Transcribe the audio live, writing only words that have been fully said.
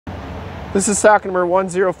This is stock number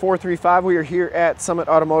 10435. We are here at Summit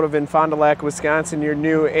Automotive in Fond du Lac, Wisconsin, your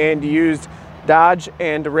new and used Dodge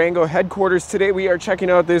and Durango headquarters. Today we are checking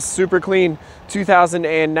out this super clean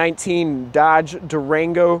 2019 Dodge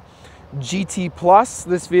Durango GT Plus.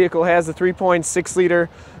 This vehicle has a 3.6 liter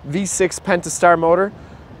V6 Pentastar motor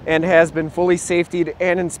and has been fully safetied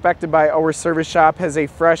and inspected by our service shop, has a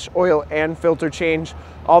fresh oil and filter change.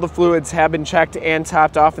 All the fluids have been checked and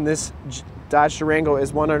topped off, and this Dodge Durango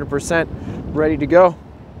is 100% ready to go.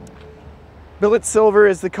 Billet Silver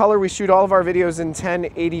is the color. We shoot all of our videos in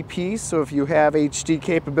 1080p, so if you have HD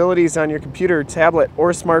capabilities on your computer, tablet,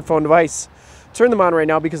 or smartphone device, turn them on right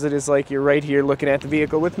now, because it is like you're right here looking at the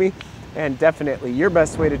vehicle with me, and definitely your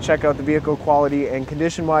best way to check out the vehicle quality and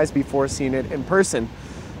condition-wise before seeing it in person.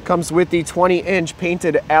 Comes with the 20-inch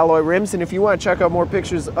painted alloy rims, and if you want to check out more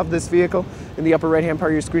pictures of this vehicle, in the upper right-hand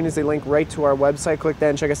part of your screen is a link right to our website. Click that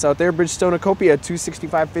and check us out there. Bridgestone Ecopia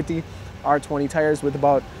 265/50 R20 tires with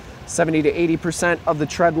about 70 to 80% of the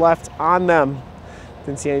tread left on them.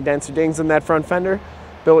 Didn't see any dents or dings in that front fender.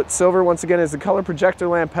 Billet Silver, once again, is the color. Projector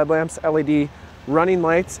lamp, headlamps, LED running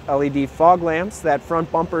lights, LED fog lamps. That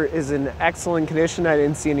front bumper is in excellent condition. I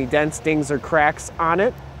didn't see any dents, dings, or cracks on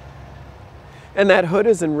it. And that hood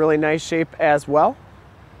is in really nice shape as well.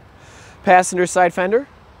 Passenger side fender,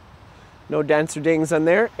 no dents or dings on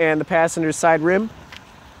there. And the passenger side rim,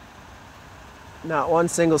 not one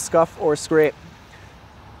single scuff or scrape.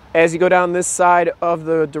 As you go down this side of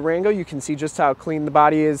the Durango, you can see just how clean the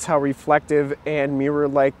body is, how reflective and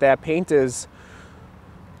mirror-like that paint is.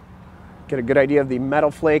 Get a good idea of the metal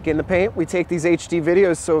flake in the paint. We take these HD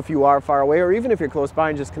videos, so if you are far away, or even if you're close by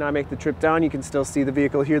and just cannot make the trip down, you can still see the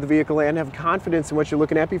vehicle, hear the vehicle, and have confidence in what you're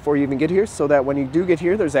looking at before you even get here, so that when you do get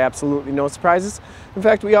here, there's absolutely no surprises. In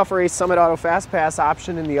fact, we offer a Summit Auto Fast Pass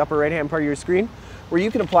option in the upper right-hand part of your screen, where you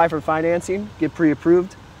can apply for financing, get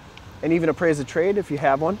pre-approved, and even appraise a trade if you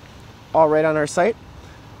have one, all right on our site.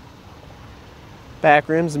 Back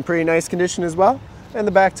rims in pretty nice condition as well, and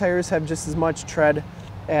the back tires have just as much tread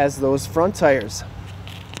as those front tires.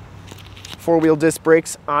 Four-wheel disc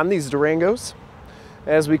brakes on these Durangos.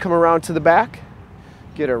 As we come around to the back,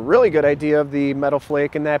 get a really good idea of the metal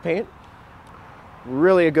flake in that paint.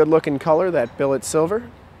 Really a good looking color, that Billet Silver.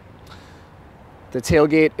 The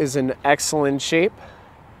tailgate is in excellent shape,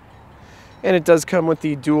 and it does come with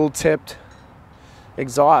the dual tipped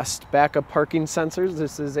exhaust. Backup parking sensors.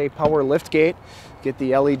 This is a power lift gate. Get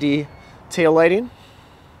the LED tail lighting.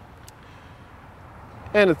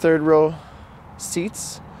 And the third row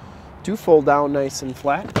seats do fold down nice and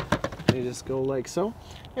flat. They just go like so.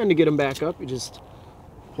 And to get them back up, you just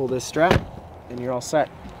pull this strap and you're all set.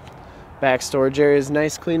 Back storage area is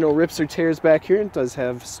nice, clean, no rips or tears back here. It does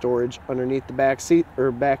have storage underneath the back seat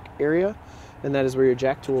or back area, and that is where your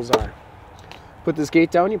jack tools are. Put this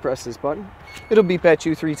gate down, you press this button. It'll beep at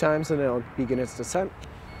you 3 times and it'll begin its descent.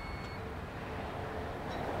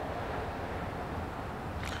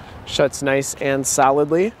 Shuts nice and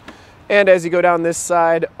solidly. And as you go down this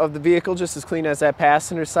side of the vehicle, just as clean as that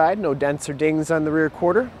passenger side, no dents or dings on the rear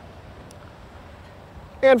quarter.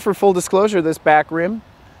 And for full disclosure, this back rim,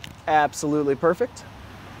 absolutely perfect.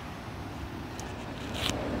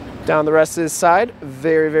 Down the rest of this side,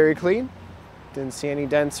 very, very clean. Didn't see any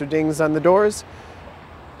dents or dings on the doors.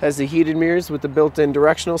 Has the heated mirrors with the built-in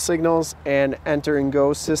directional signals and enter and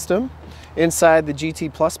go system. Inside, the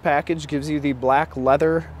GT Plus package gives you the black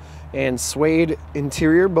leather and suede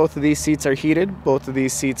interior. Both of these seats are heated. Both of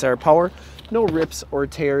these seats are power. No rips or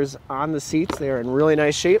tears on the seats. They are in really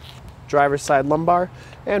nice shape. Driver's side lumbar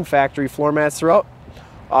and factory floor mats throughout.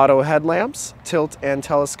 Auto headlamps, tilt and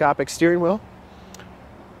telescopic steering wheel.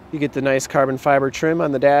 You get the nice carbon fiber trim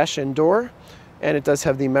on the dash and door. And it does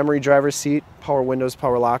have the memory driver's seat, power windows,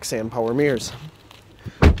 power locks, and power mirrors.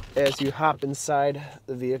 As you hop inside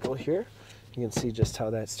the vehicle here, you can see just how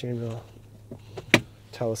that steering wheel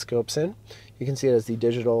telescopes in. You can see it as the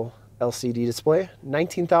digital LCD display.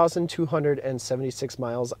 19,276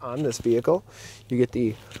 miles on this vehicle. You get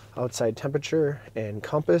the outside temperature and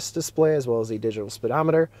compass display, as well as the digital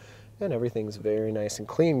speedometer, and everything's very nice and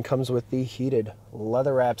clean. Comes with the heated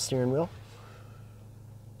leather wrapped steering wheel.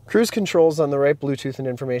 Cruise controls on the right, Bluetooth and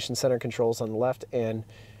information center controls on the left, and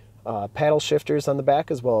paddle shifters on the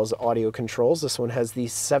back, as well as audio controls. This one has the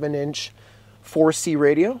 7-inch 4C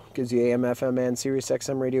radio, gives you AM, FM, and Sirius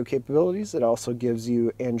XM radio capabilities. It also gives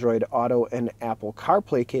you Android Auto and Apple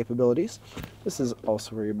CarPlay capabilities. This is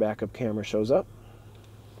also where your backup camera shows up.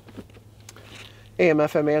 AM,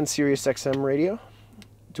 FM, and Sirius XM radio.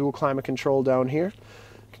 Dual climate control down here.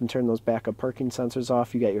 can turn those backup parking sensors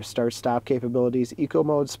off. You got your start-stop capabilities, eco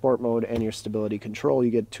mode, sport mode, and your stability control. You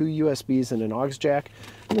get 2 USBs and an aux jack,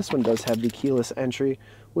 and this one does have the keyless entry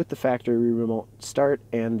with the factory remote start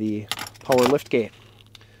and the power lift gate.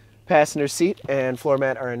 Passenger seat and floor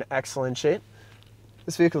mat are in excellent shape.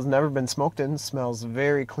 This vehicle's never been smoked in, smells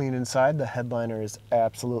very clean inside. The headliner is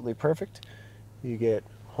absolutely perfect. You get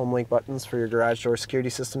Homelink buttons for your garage door security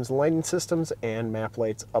systems and lighting systems, and map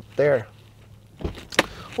lights up there.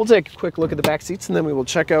 We'll take a quick look at the back seats and then we will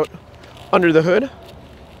check out under the hood.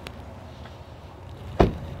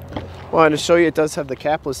 Wanted to show you it does have the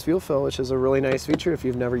capless fuel fill, which is a really nice feature if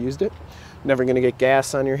you've never used it. Never going to get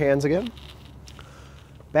gas on your hands again.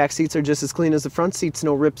 Back seats are just as clean as the front seats,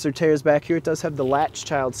 no rips or tears back here. It does have the Latch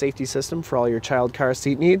child safety system for all your child car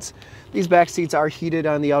seat needs. These back seats are heated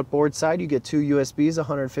on the outboard side. You get 2 USBs,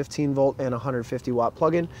 115 volt and 150 watt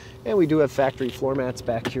plug-in, and we do have factory floor mats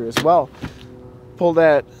back here as well. Pull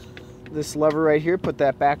this lever right here, put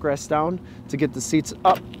that backrest down to get the seats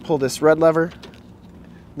up. Pull this red lever,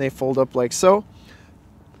 they fold up like so.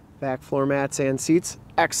 Back floor mats and seats,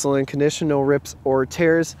 excellent condition, no rips or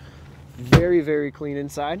tears. Very, very clean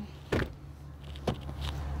inside.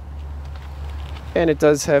 And it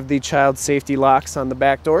does have the child safety locks on the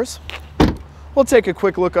back doors. We'll take a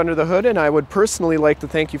quick look under the hood, and I would personally like to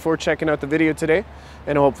thank you for checking out the video today.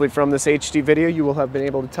 And hopefully from this HD video you will have been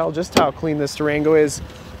able to tell just how clean this Durango is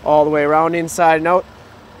all the way around, inside and out.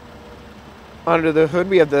 Under the hood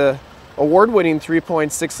we have the award-winning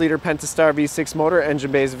 3.6 liter Pentastar V6 motor.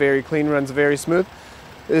 Engine bay is very clean, runs very smooth.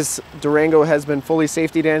 This Durango has been fully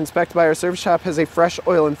safetied and inspected by our service shop, has a fresh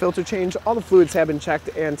oil and filter change. All the fluids have been checked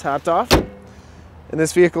and topped off. And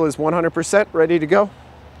this vehicle is 100% ready to go.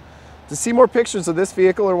 To see more pictures of this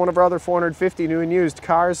vehicle or one of our other 450 new and used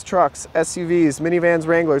cars, trucks, SUVs, minivans,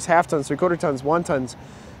 Wranglers, half tons, 3/4 tons, 1 tons,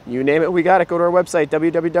 you name it, we got it. Go to our website,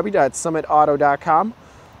 www.summitauto.com.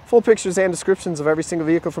 Full pictures and descriptions of every single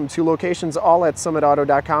vehicle from 2 locations, all at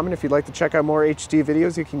summitauto.com. And if you'd like to check out more HD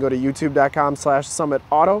videos, you can go to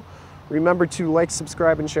youtube.com/summitauto. Remember to like,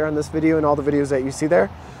 subscribe, and share on this video and all the videos that you see there.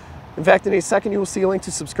 In fact, in a second, you will see a link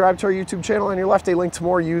to subscribe to our YouTube channel. On your left, a link to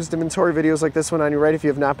more used inventory videos like this one. On your right, if you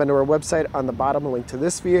have not been to our website, on the bottom, a link to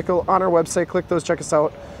this vehicle on our website. Click those, check us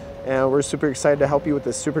out. And we're super excited to help you with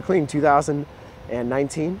this super clean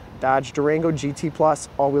 2019 Dodge Durango GT Plus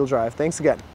all-wheel drive. Thanks again.